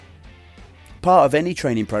Part of any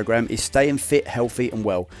training program is staying fit, healthy and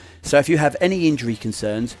well. So if you have any injury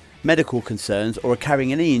concerns, medical concerns or are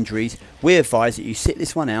carrying any injuries, we advise that you sit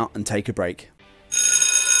this one out and take a break.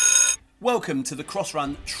 Welcome to the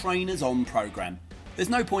Crossrun Trainers On programme. There's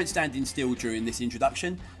no point standing still during this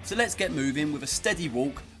introduction, so let's get moving with a steady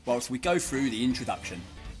walk whilst we go through the introduction.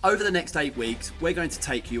 Over the next 8 weeks, we're going to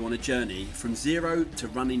take you on a journey from zero to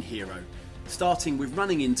running hero, starting with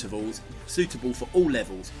running intervals suitable for all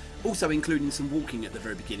levels, also including some walking at the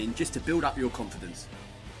very beginning just to build up your confidence.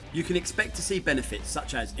 You can expect to see benefits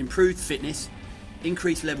such as improved fitness,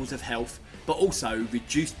 increased levels of health, but also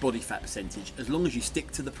reduced body fat percentage as long as you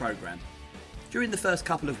stick to the programme. During the first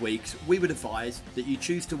couple of weeks, we would advise that you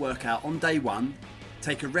choose to work out on day 1,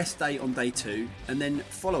 take a rest day on day 2, and then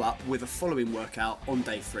follow up with a following workout on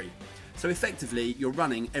day 3. So effectively, you're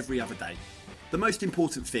running every other day. The most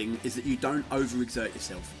important thing is that you don't overexert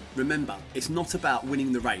yourself. Remember, it's not about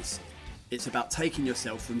winning the race. It's about taking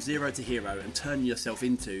yourself from zero to hero and turning yourself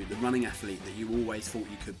into the running athlete that you always thought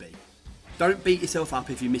you could be. Don't beat yourself up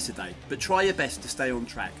if you miss a day, but try your best to stay on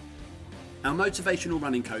track. Our motivational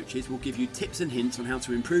running coaches will give you tips and hints on how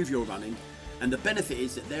to improve your running, and the benefit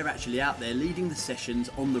is that they're actually out there leading the sessions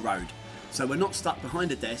on the road. So we're not stuck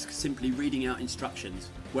behind a desk simply reading out instructions.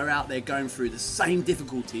 We're out there going through the same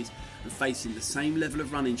difficulties and facing the same level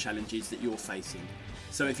of running challenges that you're facing.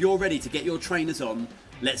 So if you're ready to get your trainers on,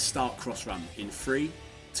 let's start Crossrun in 3,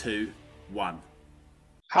 2, 1.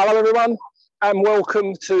 Hello everyone and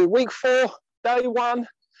welcome to week 4, day 1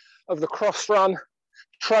 of the Crossrun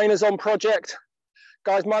Trainers On project.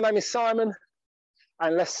 Guys, my name is Simon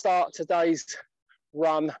and let's start today's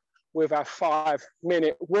run with our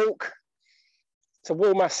 5-minute walk to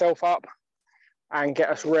warm myself up and get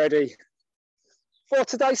us ready for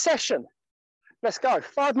today's session. Let's go,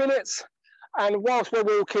 5 minutes, and whilst we're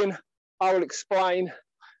walking, I will explain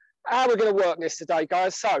how we're going to work this today,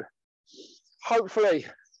 guys. So hopefully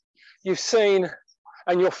you've seen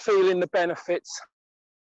and you're feeling the benefits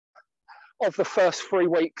of the first 3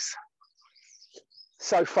 weeks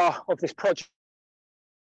so far of this project.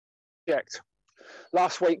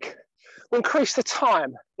 Last week, we increased the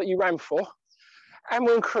time that you ran for, and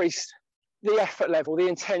we increased the effort level, the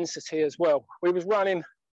intensity as well. We was running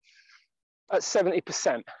at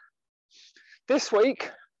 70%. This week,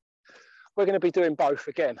 we're going to be doing both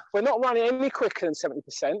again. We're not running any quicker than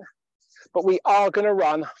 70%, but we are going to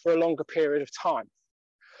run for a longer period of time.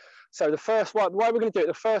 So the first one, the way we're going to do it,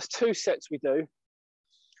 the first 2 sets we do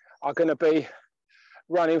are going to be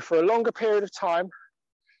running for a longer period of time,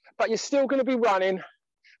 but you're still going to be running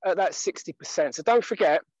at that 60%. So don't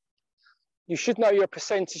forget, you should know your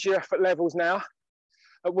percentage, your effort levels now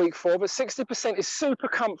at week 4, but 60% is super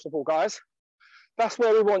comfortable, guys. That's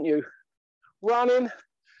where we want you. Running,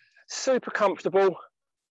 super comfortable,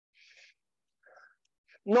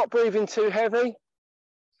 not breathing too heavy,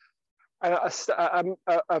 and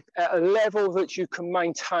at a level that you can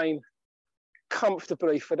maintain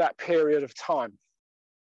comfortably for that period of time.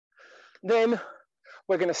 Then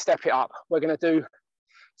we're going to step it up. We're going to do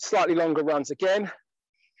slightly longer runs again,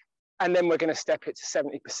 and then we're going to step it to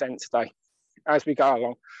 70% today as we go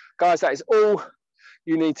along. Guys, that is all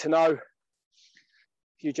you need to know.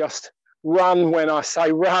 You just run when I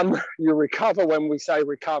say run, you recover when we say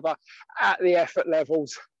recover at the effort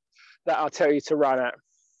levels that I'll tell you to run at.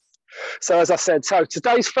 So as I said, so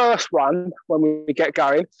today's first run, when we get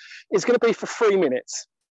going, is going to be for 3 minutes.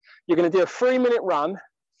 You're going to do a 3-minute run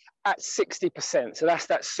at 60%. So that's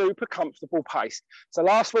that super comfortable pace. So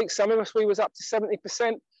last week, some of us, we was up to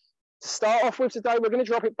 70%. To start off with today, we're going to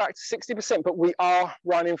drop it back to 60%, but we are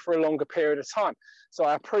running for a longer period of time. So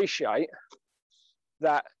I appreciate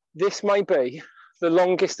that this may be the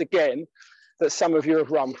longest again that some of you have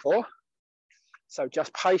run for. So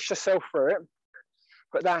just pace yourself through it.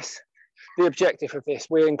 But that's the objective of this.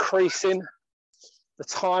 We're increasing the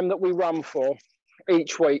time that we run for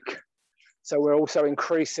each week. So we're also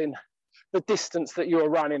increasing the distance that you're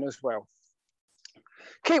running as well.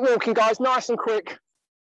 Keep walking, guys, nice and quick.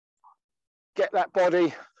 Get that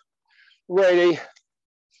body ready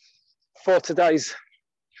for today's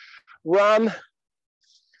run.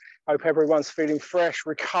 Hope everyone's feeling fresh,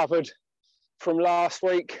 recovered from last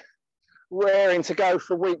week, raring to go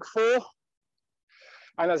for week 4.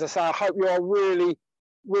 And as I say, I hope you are really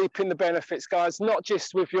reaping the benefits, guys, not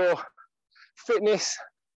just with your fitness,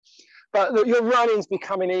 but that your running's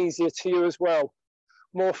becoming easier to you as well.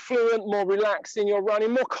 More fluent, more relaxed in your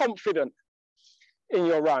running, more confident in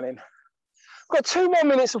your running. Got 2 more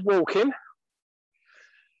minutes of walking,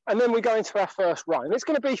 and then we go into our first run. It's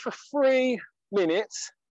going to be for 3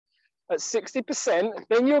 minutes at 60%,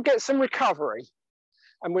 then you'll get some recovery.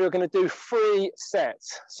 And we're going to do 3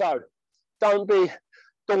 sets. So don't be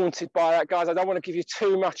daunted by that, guys. I don't want to give you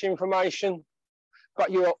too much information,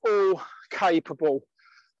 but you are all capable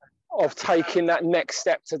of taking that next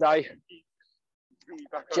step today.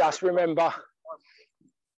 Just remember,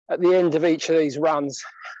 at the end of each of these runs,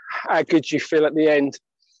 how good you feel at the end.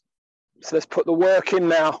 So let's put the work in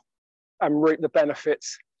now and reap the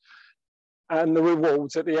benefits and the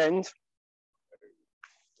rewards at the end.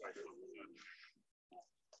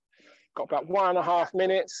 Got about 1.5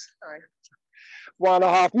 minutes.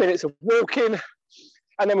 1.5 minutes of walking,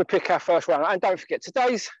 and then we pick our first round. And don't forget,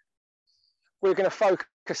 today's, we're going to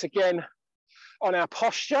focus again on our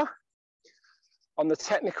posture, on the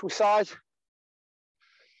technical side.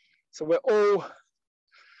 So we're all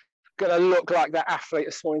going to look like that athlete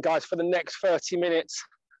this morning, guys, for the next 30 minutes,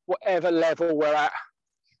 whatever level we're at.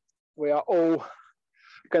 We are all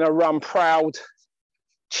going to run proud,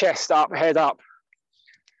 chest up, head up,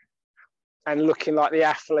 and looking like the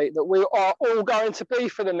athlete that we are all going to be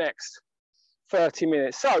for the next 30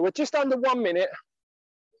 minutes. So we're just under 1 minute.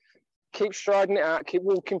 Keep striding it out, keep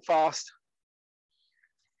walking fast.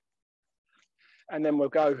 And then we'll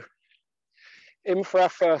go in for our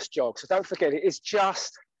first jog. So don't forget, it is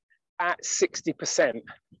just at 60%.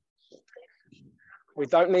 We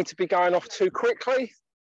don't need to be going off too quickly,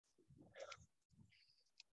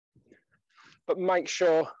 but make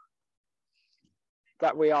sure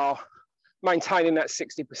that we are maintaining that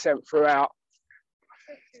 60% throughout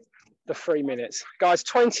the 3 minutes. Guys,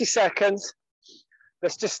 20 seconds.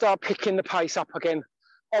 Let's just start picking the pace up again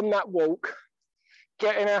on that walk,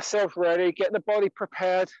 getting ourselves ready, get the body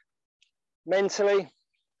prepared mentally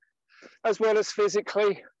as well as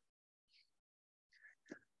physically,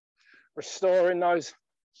 restoring those,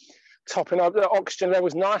 topping up the oxygen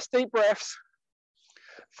levels. Nice deep breaths.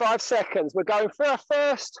 5 seconds. We're going for our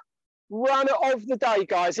first run of the day,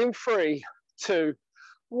 guys, in 3, 2,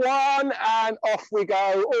 1, and off we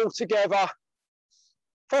go all together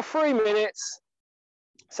for 3 minutes.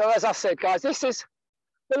 So as I said, guys, this is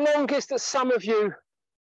the longest that some of you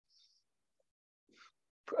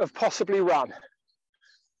have possibly run.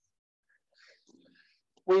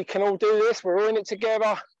 We can all do this. We're all in it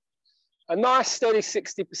together. A nice steady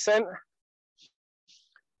 60%.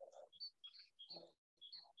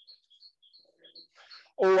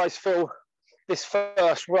 Always feel this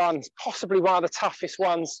first run, possibly one of the toughest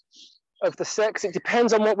ones of the sets. It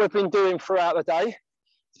depends on what we've been doing throughout the day.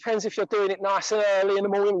 Depends if you're doing it nice and early in the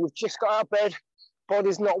morning, we've just got out of bed,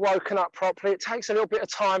 body's not woken up properly. It takes a little bit of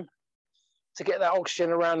time to get that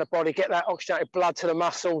oxygen around the body, get that oxygenated blood to the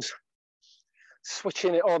muscles,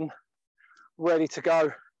 switching it on, ready to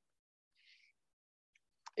go.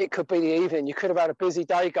 It could be the evening. You could have had a busy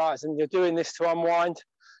day, guys, and you're doing this to unwind.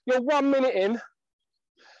 You're 1 minute in.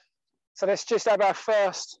 So let's just have our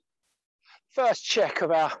first check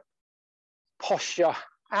of our posture,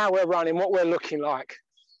 how we're running, what we're looking like.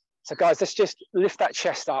 So guys, let's just lift that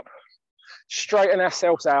chest up, straighten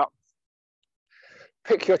ourselves out,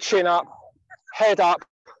 pick your chin up, head up,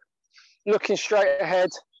 looking straight ahead,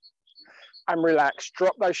 and relax.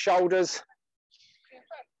 Drop those shoulders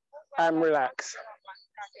and relax.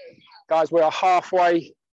 Guys, we are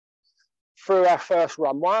halfway through our first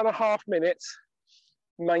run. 1.5 minutes.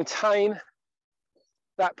 Maintain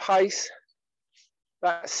that pace,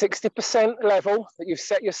 that 60% level that you've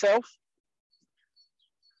set yourself.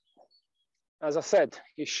 As I said,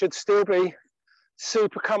 you should still be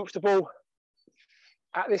super comfortable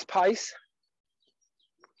at this pace.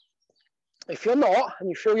 If you're not, and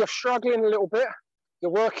you feel you're struggling a little bit,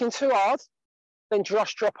 you're working too hard, then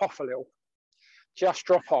just drop off a little. Just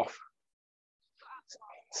drop off.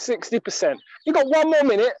 60%. You've got 1 more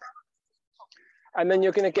minute, and then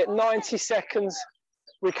you're going to get 90 seconds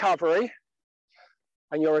recovery,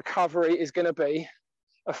 and your recovery is going to be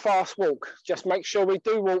a fast walk. Just make sure we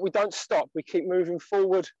do walk, we don't stop, we keep moving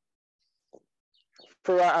forward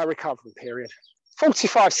throughout our recovery period.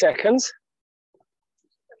 45 seconds.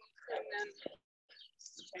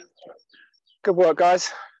 Good work,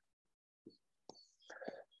 guys.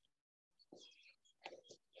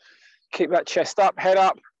 Keep that chest up, head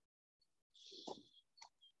up.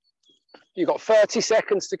 You've got 30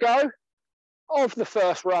 seconds to go of the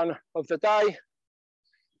first run of the day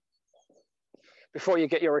before you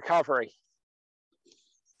get your recovery.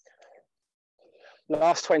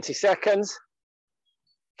 Last 20 seconds.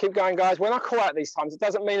 Keep going, guys. When I call out these times, it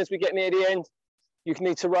doesn't mean as we get near the end, you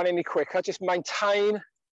need to run any quicker. Just maintain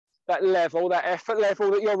that level, that effort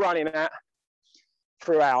level that you're running at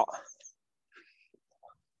throughout.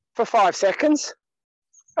 For 5 seconds,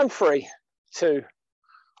 and 3, 2,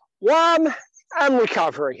 1, and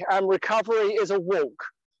recovery. And recovery is a walk.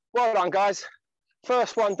 Well done, guys.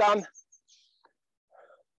 First one done.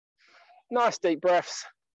 Nice deep breaths.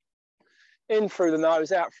 In through the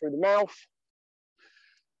nose, out through the mouth.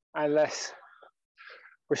 And let's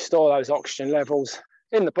restore those oxygen levels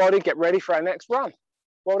in the body. Get ready for our next run.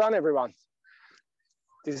 Well done, everyone.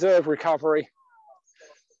 Deserve recovery.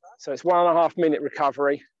 So it's 1.5 minute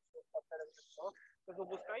recovery.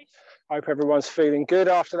 Hope everyone's feeling good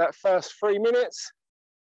after that first 3 minutes.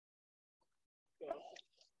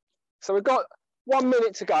 So we've got 1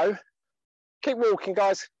 minute to go. Keep walking,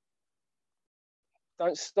 guys.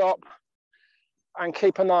 Don't stop. And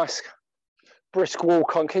keep a nice brisk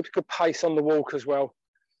walk on. Keep a good pace on the walk as well.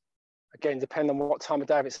 Again, depending on what time of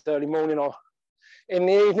day, if it's early morning or in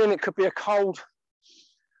the evening, it could be a cold.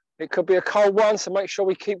 It could be a cold one, so make sure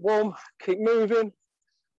we keep warm, keep moving.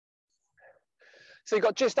 So you've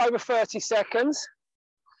got just over 30 seconds.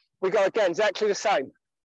 We go again, exactly the same.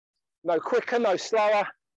 No quicker, no slower.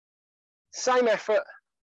 Same effort,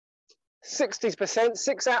 60%,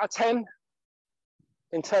 6 out of 10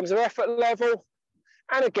 in terms of effort level.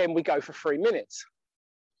 And again, we go for 3 minutes.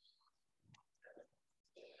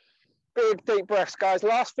 Big deep breaths, guys.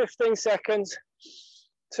 Last 15 seconds,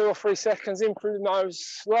 2 or 3 seconds in through the nose,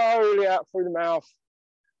 slowly out through the mouth.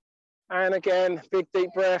 And again, big deep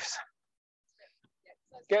breaths.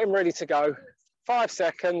 Getting ready to go. 5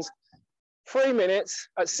 seconds, 3 minutes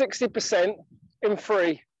at 60% in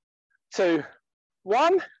 3, 2,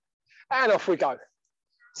 1, and off we go.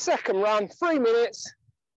 Second run, 3 minutes,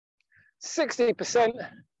 60%.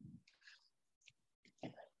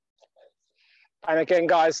 And again,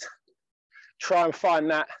 guys, try and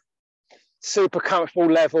find that super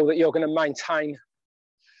comfortable level that you're going to maintain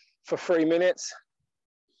for 3 minutes.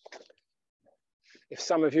 If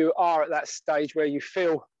some of you are at that stage where you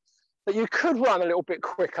feel that you could run a little bit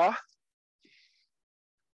quicker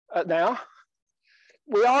now,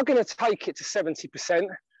 we are going to take it to 70%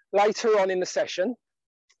 later on in the session.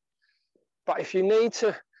 But if you need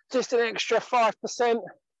to just an extra 5%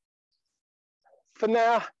 for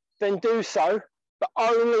now, then do so, but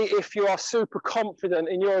only if you are super confident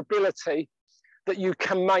in your ability that you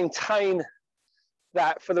can maintain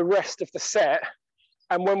that for the rest of the set.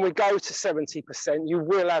 And when we go to 70%, you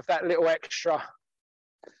will have that little extra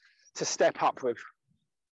to step up with.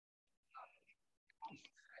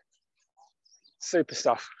 Super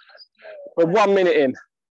stuff. We're 1 minute in.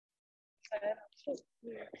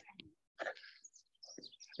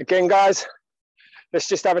 Again, guys, let's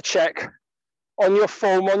just have a check on your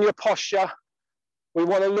form, on your posture. We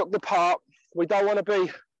want to look the part. We don't want to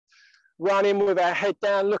be running with our head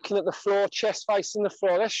down, looking at the floor, chest facing the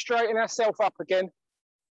floor. Let's straighten ourselves up again.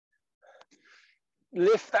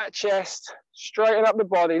 Lift that chest, straighten up the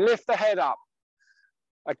body, lift the head up.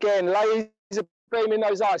 Again, laser beam in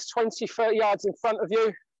those eyes, 20, 30 yards in front of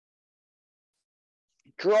you.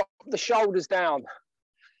 Drop the shoulders down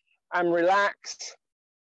and relax.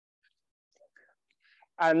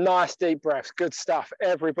 And nice deep breaths, good stuff.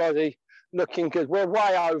 Everybody looking good. We're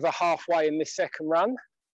way over halfway in this second run.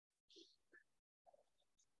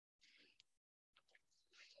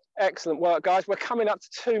 Excellent work, guys. We're coming up to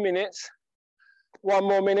 2 minutes. 1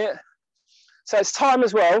 more minute. So it's time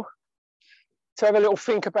as well to have a little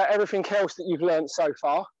think about everything else that you've learned so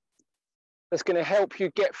far that's going to help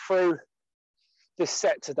you get through this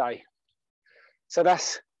set today. So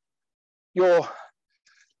that's your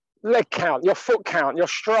leg count, your foot count, your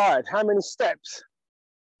stride. How many steps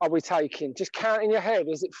are we taking? Just count in your head.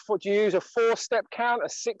 Do you use a 4-step count, a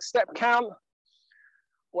 6-step count?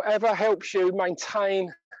 Whatever helps you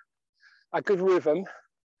maintain a good rhythm,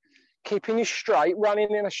 keeping you straight, running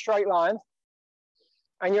in a straight line,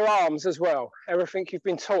 and your arms as well. Everything you've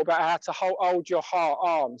been taught about how to hold your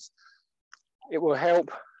arms. It will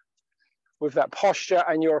help with that posture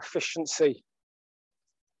and your efficiency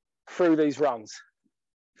through these runs.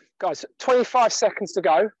 Guys, 25 seconds to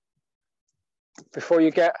go before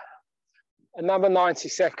you get another 90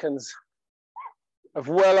 seconds of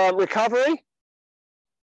well-earned recovery.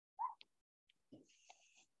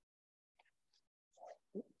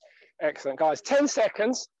 Excellent, guys. 10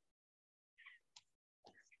 seconds.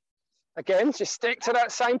 Again, just stick to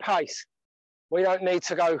that same pace. We don't need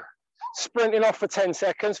to go sprinting off for 10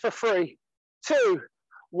 seconds. For 3, 2,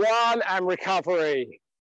 1, and recovery.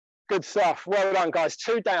 Good stuff. Well done, guys.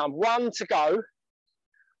 2 down, 1 to go.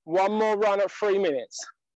 1 more run at 3 minutes.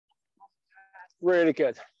 Really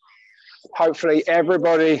good. Hopefully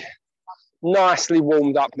everybody nicely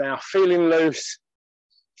warmed up now, feeling loose,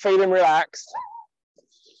 feeling relaxed,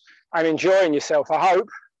 and enjoying yourself, I hope.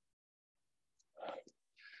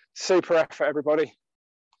 Super effort, everybody.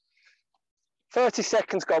 30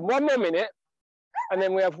 seconds gone. 1 more minute. And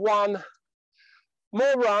then we have one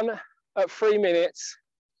more run at 3 minutes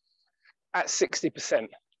at 60%.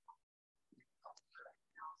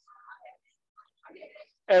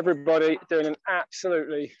 Everybody doing an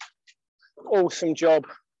absolutely awesome job.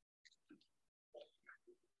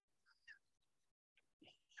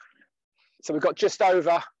 So we've got just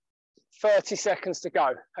over 30 seconds to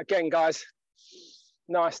go. Again, guys,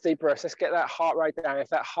 nice deep breaths. Let's get that heart rate down. If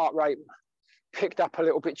that heart rate picked up a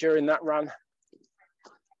little bit during that run.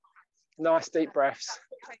 Nice deep breaths.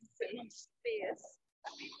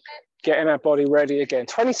 Getting our body ready again.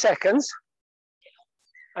 20 seconds.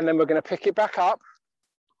 And then we're going to pick it back up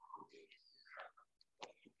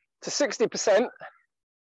to 60%.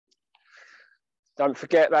 Don't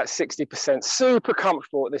forget that 60%. Super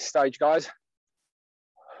comfortable at this stage, guys.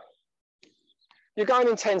 You're going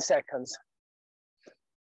in 10 seconds.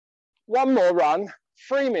 One more run,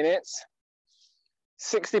 3 minutes,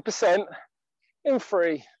 60% in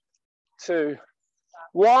 3, 2,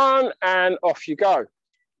 1, and off you go.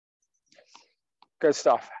 Good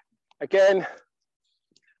stuff. Again,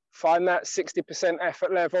 find that 60%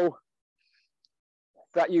 effort level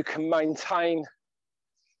that you can maintain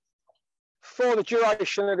for the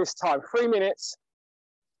duration of this time. 3 minutes.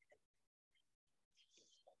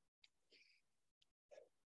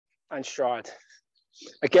 And stride.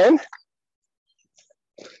 Again,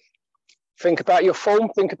 think about your form,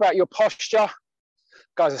 think about your posture.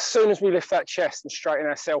 Guys, as soon as we lift that chest and straighten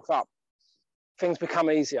ourselves up, things become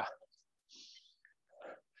easier.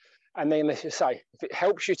 And then, let's just say, if it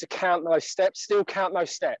helps you to count those steps, still count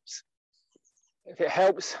those steps. If it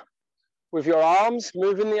helps with your arms,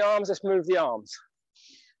 moving the arms, let's move the arms.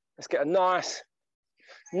 Let's get a nice,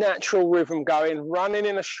 natural rhythm going, running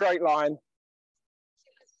in a straight line.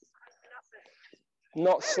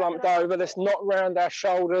 Not slumped over, let's not round our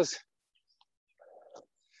shoulders.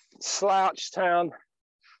 Slouch down.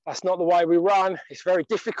 That's not the way we run. It's very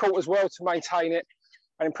difficult as well to maintain it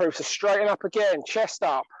and improve. So straighten up again, chest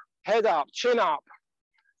up, head up, chin up.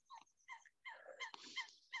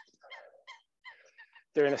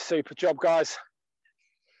 Doing a super job, guys.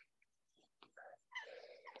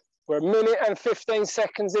 We're 1 minute and 15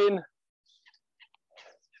 seconds in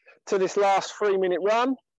to this last 3 minute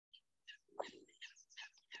run.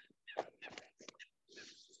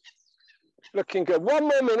 Looking good. 1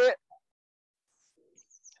 more minute.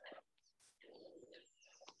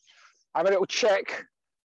 Have a little check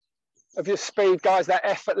of your speed, guys, that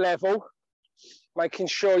effort level. Making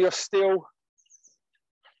sure you're still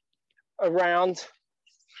around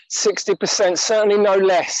 60%, certainly no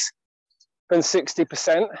less than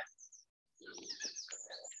 60%.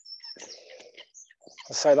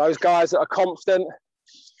 So those guys that are confident,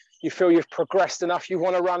 you feel you've progressed enough, you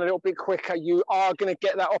want to run a little bit quicker, you are going to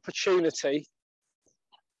get that opportunity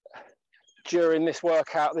during this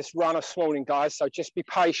workout, this run this morning, guys. So just be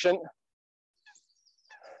patient.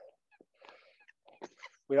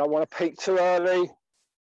 We don't want to peak too early.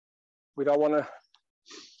 We don't want to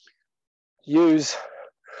use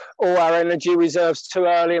all our energy reserves too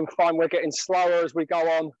early and find we're getting slower as we go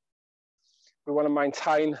on. We want to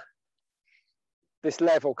maintain this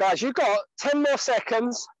level. Guys, you've got 10 more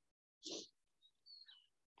seconds.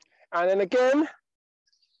 And then again,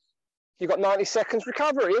 you've got 90 seconds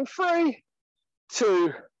recovery in 3,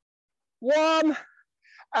 2, 1,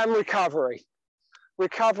 and recovery.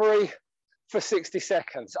 Recovery for 60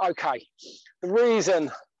 seconds. Okay, the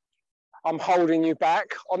reason I'm holding you back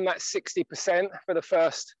on that 60% for the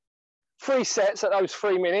first 3 sets at those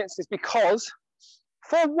 3 minutes is because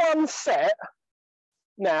for one set,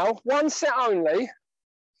 now, one set only,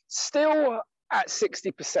 still at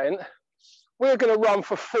 60%, we're going to run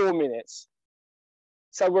for 4 minutes.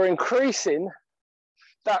 So we're increasing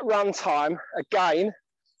that run time again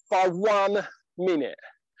by 1 minute.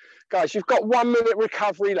 Guys, you've got 1 minute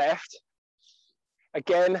recovery left.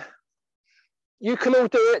 Again, you can all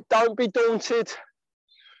do it. Don't be daunted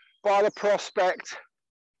by the prospect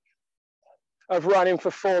of running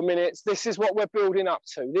for 4 minutes. This is what we're building up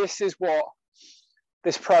to. This is what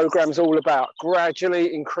this program's all about.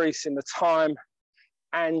 Gradually increasing the time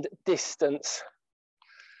and distance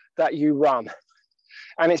that you run.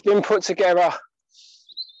 And it's been put together,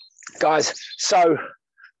 guys, so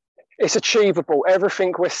it's achievable.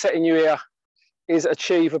 Everything we're setting you here is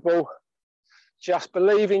achievable. Just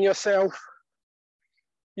believe in yourself.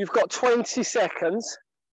 You've got 20 seconds,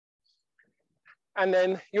 and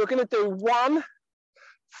then you're going to do 1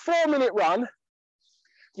 4-minute run.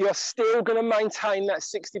 You're still going to maintain that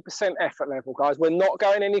 60% effort level, guys. We're not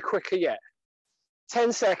going any quicker yet.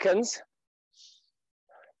 10 seconds.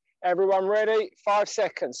 Everyone ready? 5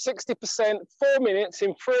 seconds. 60%, 4 minutes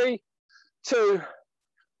in 3, 2,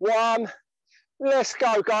 1. Let's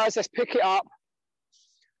go, guys. Let's pick it up.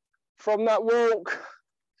 From that walk,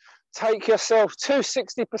 take yourself to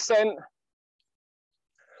 60%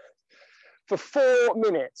 for 4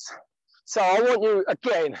 minutes. So I want you,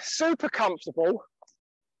 again, super comfortable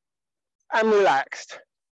and relaxed.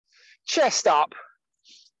 Chest up,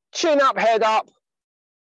 chin up, head up.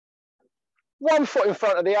 One foot in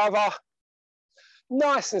front of the other.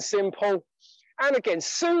 Nice and simple. And again,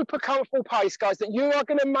 super comfortable pace, guys, that you are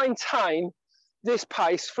going to maintain this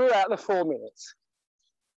pace throughout the 4 minutes.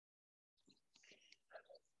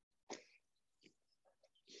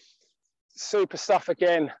 Super stuff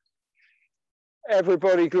again.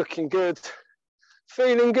 Everybody looking good.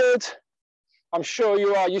 Feeling good? I'm sure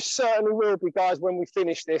you are. You certainly will be, guys, when we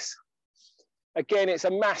finish this. Again, it's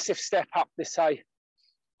a massive step up this day,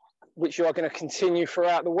 which you are going to continue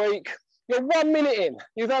throughout the week. You're 1 minute in.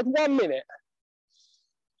 You've had 1 minute.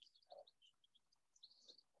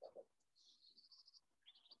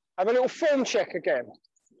 Have a little form check again.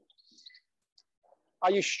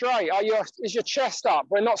 Are you straight? Is your chest up?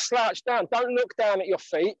 We're not slouched down. Don't look down at your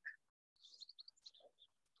feet.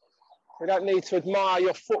 We don't need to admire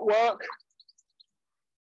your footwork.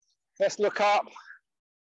 Let's look up.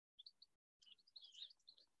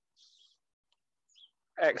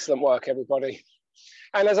 Excellent work, everybody.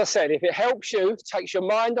 And as I said, if it helps you, takes your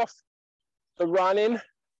mind off the running,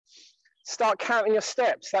 start counting your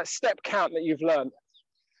steps, that step count that you've learned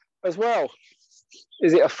as well.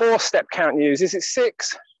 Is it a 4-step count you use? Is it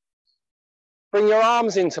 6? Bring your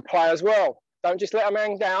arms into play as well. Don't just let them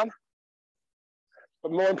hang down.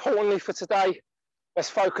 But more importantly for today, let's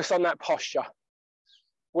focus on that posture.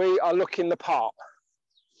 We are looking the part.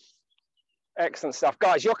 Excellent stuff.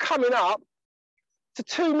 Guys, you're coming up to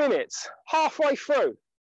 2 minutes, halfway through.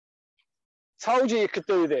 Told you could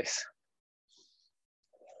do this.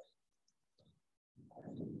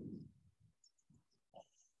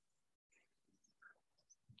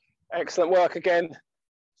 Excellent work again.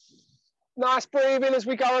 Nice breathing as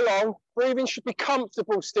we go along. Breathing should be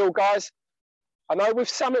comfortable still, guys. I know with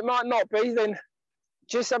some it might not be, then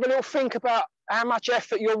just have a little think about how much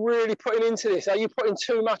effort you're really putting into this. Are you putting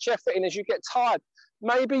too much effort in as you get tired?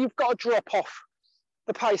 Maybe you've got to drop off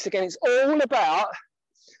the pace again. It's all about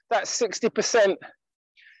that 60%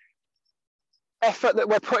 effort that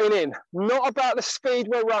we're putting in, not about the speed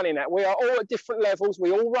we're running at. We are all at different levels.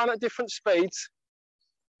 We all run at different speeds.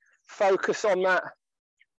 Focus on that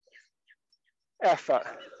effort.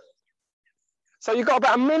 So you've got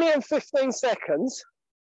about 1 minute and 15 seconds.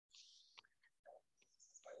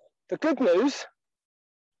 The good news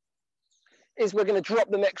is we're going to drop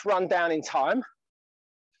the next run down in time.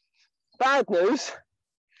 Bad news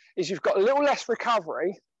is you've got a little less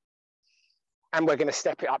recovery and we're going to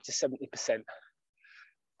step it up to 70%.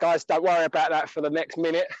 Guys, don't worry about that for the next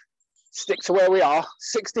minute. Stick to where we are,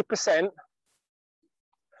 60%.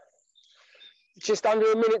 Just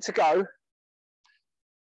under a minute to go.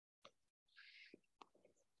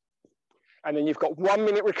 And then you've got 1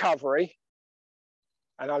 minute recovery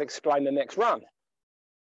and I'll explain the next run.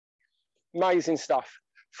 Amazing stuff.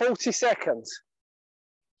 40 seconds.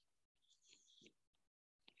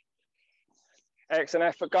 Excellent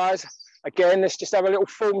effort, guys. Again, let's just have a little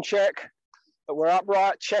form check that we're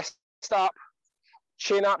upright, chest up,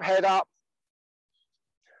 chin up, head up.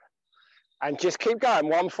 And just keep going,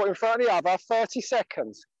 1 foot in front of the other, 30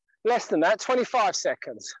 seconds. Less than that, 25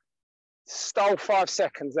 seconds. Stole 5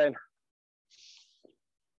 seconds then.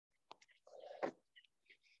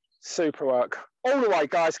 Super work. All the way,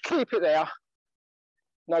 guys, keep it there.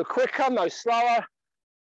 No quicker, no slower.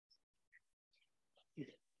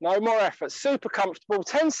 No more effort, super comfortable.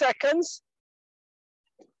 10 seconds.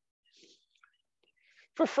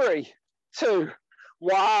 For 3, 2,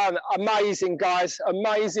 1. Amazing, guys,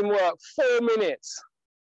 amazing work. 4 minutes.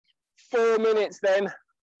 4 minutes then.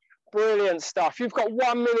 Brilliant stuff. You've got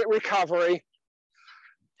 1 minute recovery.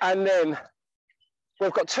 And then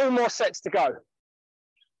we've got 2 more sets to go.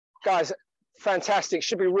 Guys, fantastic.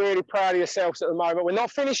 Should be really proud of yourselves at the moment. We're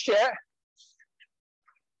not finished yet,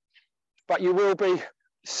 but you will be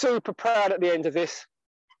super proud at the end of this.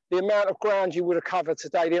 The amount of ground you would have covered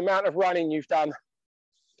today, the amount of running you've done,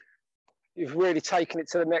 you've really taken it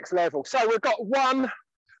to the next level. So we've got 1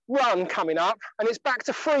 run coming up and it's back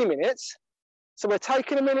to 3 minutes. So we're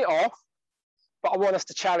taking a minute off, but I want us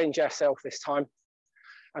to challenge ourselves this time.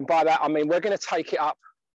 And by that, I mean, we're going to take it up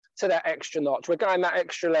to that extra notch. We're going that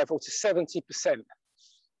extra level to 70%.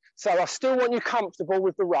 So I still want you comfortable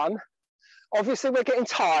with the run. Obviously, we're getting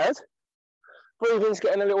tired. Breathing's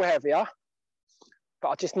getting a little heavier, but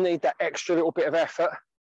I just need that extra little bit of effort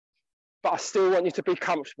but I still want you to be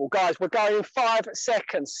comfortable. Guys, we're going in 5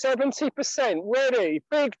 seconds, 70%, ready,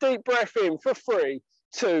 big deep breath in for 3,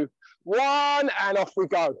 2, 1, and off we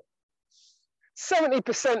go.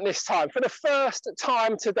 70% this time, for the first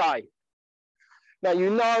time today. Now, you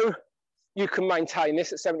know you can maintain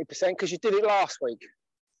this at 70% because you did it last week.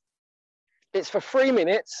 It's for 3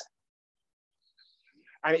 minutes,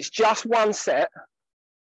 and it's just 1 set.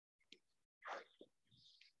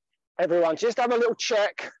 Everyone, just have a little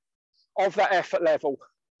check of that effort level.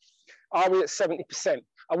 Are we at 70%?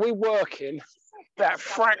 Are we working that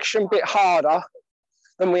fraction bit harder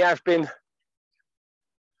than we have been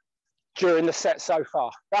during the set so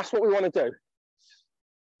far? That's what we want to do.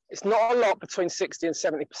 It's not a lot between 60 and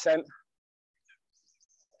 70%.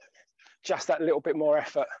 Just that little bit more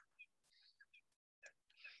effort.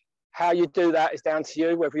 How you do that is down to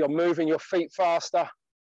you, whether you're moving your feet faster,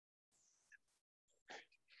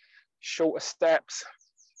 shorter steps,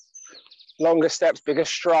 longer steps, bigger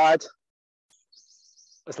stride,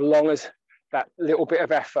 as long as that little bit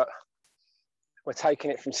of effort, we're taking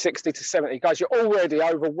it from 60 to 70. Guys, you're already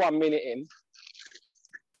over 1 minute in.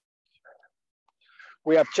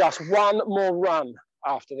 We have just one more run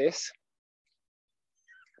after this.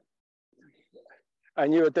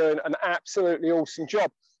 And you are doing an absolutely awesome job.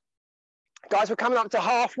 Guys, we're coming up to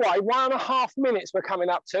halfway. 1.5 minutes we're coming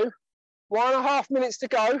up to. 1.5 minutes to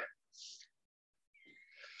go.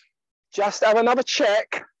 Just have another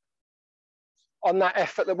check on that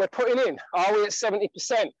effort that we're putting in. Are we at 70%?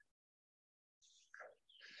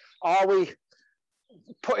 Are we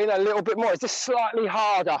putting a little bit more? Is this slightly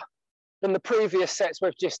harder than the previous sets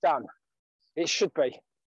we've just done? It should be.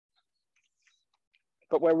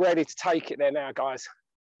 But we're ready to take it there now, guys.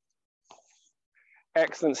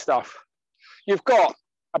 Excellent stuff. You've got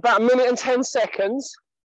about 1 minute and 10 seconds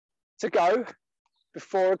to go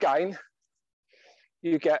before, again,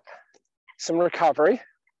 you get some recovery.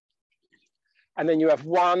 And then you have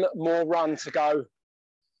one more run to go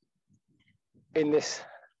in this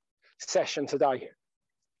session today.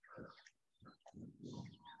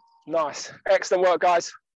 Nice. Excellent work,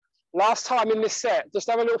 guys. Last time in this set, just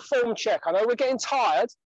have a little form check. I know we're getting tired,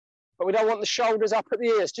 but we don't want the shoulders up at the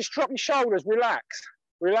ears. Just drop your shoulders, relax.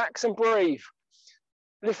 Relax and breathe.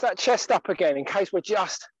 Lift that chest up again in case we're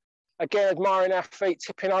just, again, admiring our feet,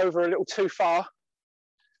 tipping over a little too far.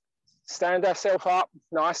 Stand ourselves up,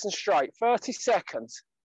 nice and straight. 30 seconds.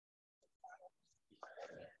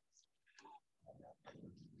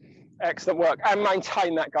 Excellent work. And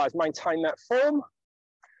maintain that, guys. Maintain that form.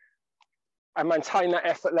 And maintain that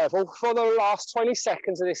effort level for the last 20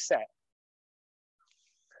 seconds of this set.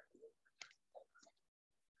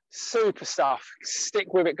 Super stuff.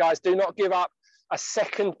 Stick with it, guys. Do not give up a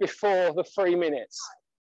second before the 3 minutes.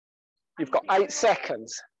 You've got 8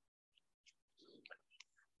 seconds.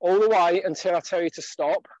 All the way until I tell you to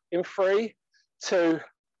stop. In 3, 2,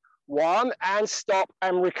 1, and stop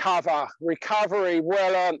and recover. Recovery,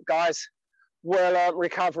 well earned, guys. Well earned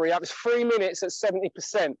recovery. That was 3 minutes at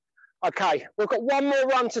 70%. Okay, we've got one more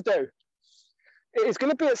run to do. It is going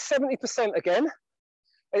to be at 70% again.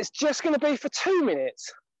 It's just going to be for 2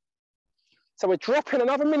 minutes. So we're dropping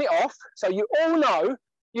another minute off. So you all know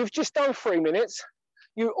you've just done 3 minutes.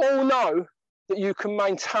 You all know that you can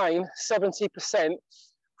maintain 70%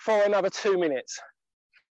 for another 2 minutes.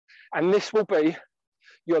 And this will be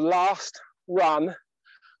your last run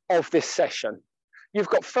of this session. You've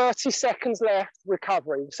got 30 seconds left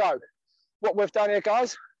recovery. So what we've done here,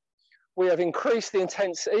 guys, we have increased the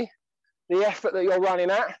intensity, the effort that you're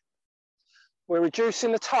running at. We're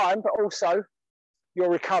reducing the time, but also your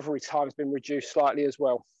recovery time has been reduced slightly as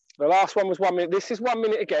well. The last one was 1 minute. This is 1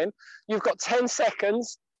 minute again. You've got 10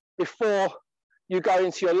 seconds before you go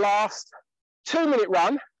into your last 2 minute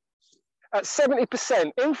run at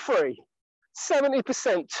 70% in 3,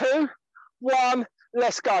 70%, 2, 1,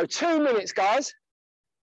 let's go. 2 minutes, guys.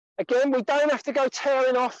 Again, we don't have to go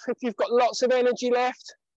tearing off if you've got lots of energy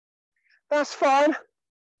left. That's fine.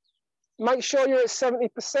 Make sure you're at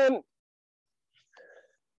 70%.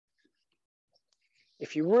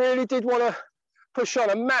 If you really did want to push on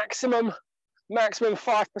a maximum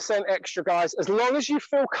 5% extra, guys, as long as you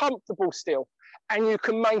feel comfortable still and you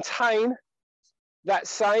can maintain that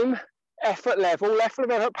same effort level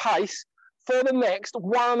at pace for the next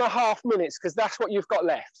 1.5 minutes, because that's what you've got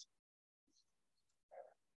left.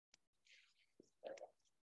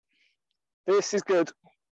 This is good.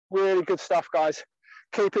 Really good stuff, guys.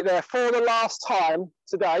 Keep it there. For the last time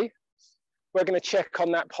today, we're going to check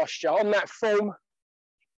on that posture, on that form,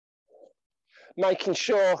 making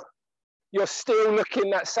sure you're still looking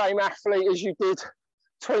that same athlete as you did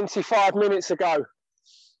 25 minutes ago.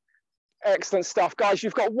 Excellent stuff, guys.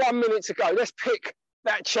 You've got 1 minute to go. Let's pick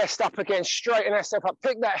that chest up again, straighten that step up,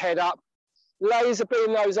 pick that head up, laser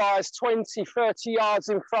beam those eyes 20, 30 yards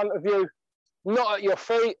in front of you, not at your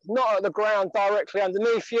feet, not at the ground, directly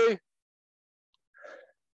underneath you.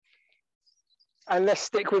 And let's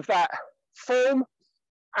stick with that form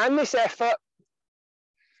and this effort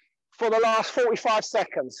for the last 45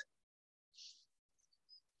 seconds.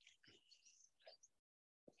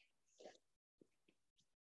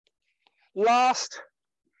 Last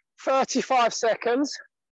 35 seconds.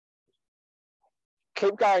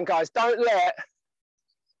 Keep going, guys. Don't let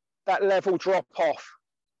that level drop off.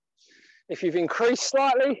 If you've increased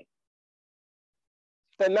slightly,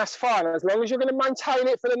 then that's fine. As long as you're going to maintain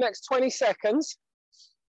it for the next 20 seconds.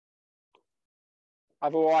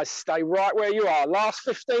 Otherwise, stay right where you are. Last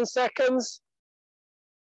 15 seconds.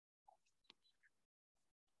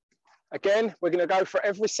 Again, we're going to go for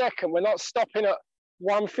every second. We're not stopping at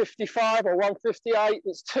 155 or 158.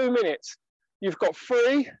 It's 2 minutes. You've got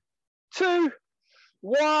 3, 2,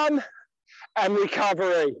 1, and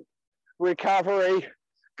recovery. Recovery.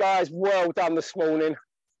 Guys, well done this morning.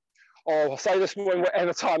 Or say this morning,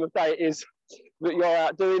 whatever time of day it is that you're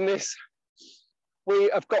out doing this. We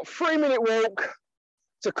have got 3-minute walk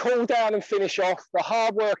to cool down and finish off. The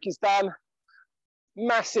hard work is done.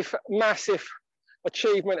 Massive, massive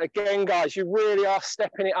achievement again, guys. You really are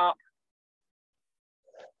stepping it up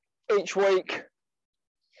each week.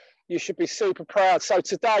 You should be super proud. So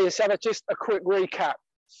today, let's have just a quick recap.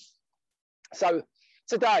 So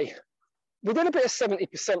today, we did a bit of 70%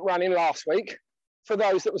 running last week for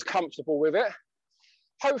those that was comfortable with it.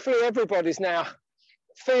 Hopefully everybody's now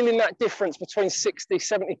feeling that difference between 60,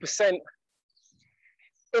 70%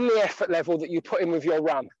 in the effort level that you put in with your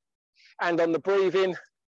run and on the breathing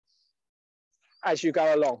as you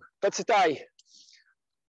go along. But today,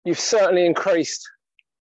 you've certainly increased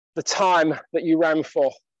the time that you ran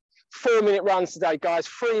for. 4-minute runs today, guys,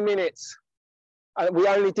 3 minutes. We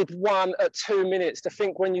only did one at 2 minutes. To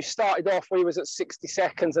think when you started off, we was at 60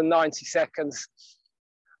 seconds and 90 seconds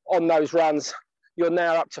on those runs. You're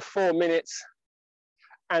now up to 4 minutes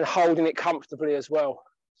and holding it comfortably as well.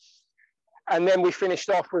 And then we finished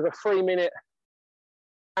off with a 3-minute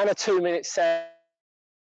and a 2-minute set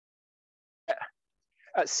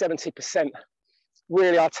at 70%.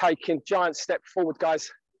 Really are taking giant step forward,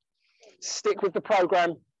 guys. Stick with the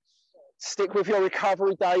program. Stick with your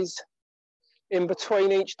recovery days in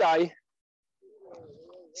between each day.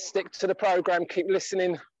 Stick to the program. Keep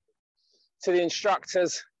listening to the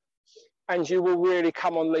instructors, and you will really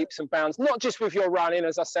come on leaps and bounds. Not just with your running,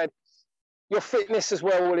 as I said, your fitness as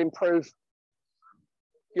well will improve.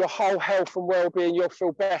 Your whole health and well-being, you'll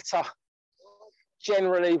feel better.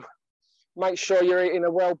 Generally, make sure you're eating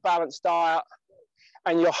a well-balanced diet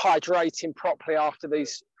and you're hydrating properly after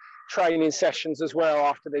these training sessions as well,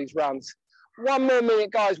 after these runs. 1 more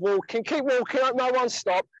minute, guys, walking. Keep walking, no one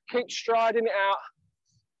stop. Keep striding it out.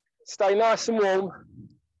 Stay nice and warm.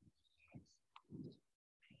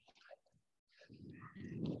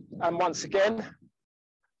 And once again,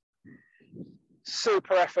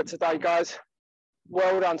 super effort today, guys.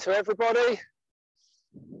 Well done to everybody.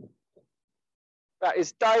 That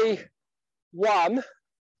is day 1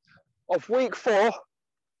 of week 4,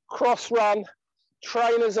 cross run,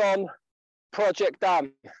 trainers on, project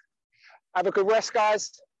done. Have a good rest,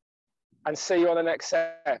 guys, and see you on the next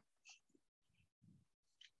set.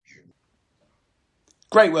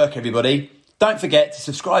 Great work, everybody. Don't forget to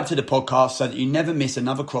subscribe to the podcast so that you never miss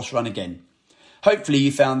another cross run again. Hopefully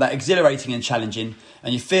you found that exhilarating and challenging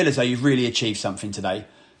and you feel as though you've really achieved something today.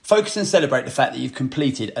 Focus and celebrate the fact that you've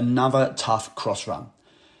completed another tough cross run.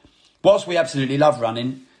 Whilst we absolutely love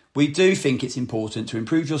running, we do think it's important to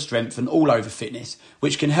improve your strength and all-over fitness,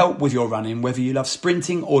 which can help with your running whether you love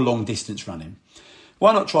sprinting or long-distance running.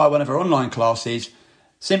 Why not try one of our online classes?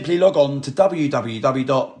 Simply log on to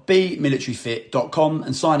www.bemilitaryfit.com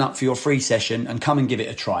and sign up for your free session and come and give it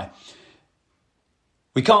a try.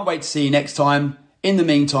 We can't wait to see you next time. In the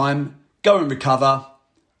meantime, go and recover,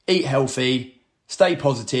 eat healthy, stay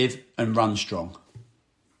positive and run strong.